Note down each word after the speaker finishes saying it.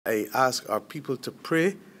I ask our people to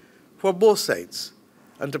pray for both sides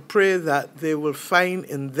and to pray that they will find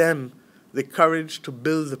in them the courage to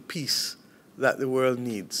build the peace that the world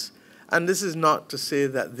needs. And this is not to say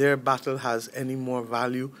that their battle has any more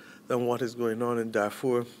value than what is going on in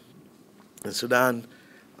Darfur, in Sudan,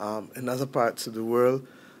 in other parts of the world.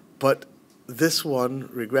 But this one,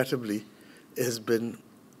 regrettably, has been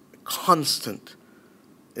constant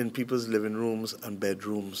in people's living rooms and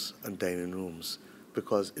bedrooms and dining rooms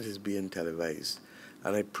because it is being televised.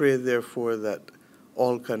 And I pray, therefore, that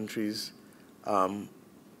all countries of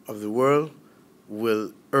the world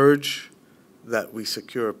will urge that we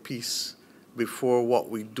secure peace before what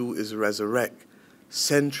we do is resurrect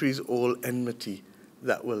centuries-old enmity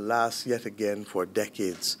that will last yet again for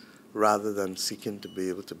decades, rather than seeking to be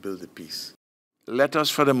able to build a peace. Let us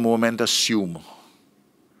for the moment assume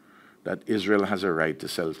that Israel has a right to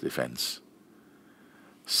self-defense.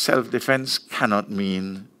 Self-defense cannot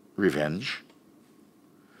mean revenge.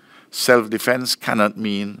 Self-defense cannot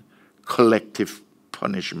mean collective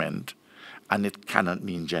punishment, and it cannot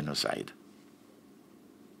mean genocide.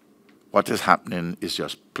 What is happening is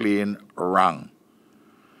just plain wrong.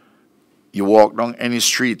 You walk down any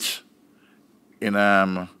street in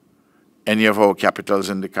any of our capitals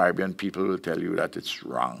in the Caribbean, people will tell you that it's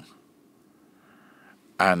wrong.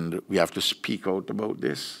 And we have to speak out about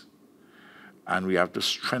this, and we have to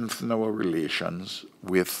strengthen our relations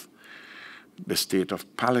with the state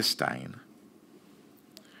of Palestine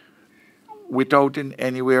without in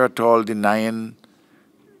any way at all denying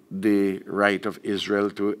the right of Israel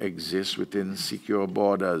to exist within secure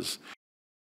borders.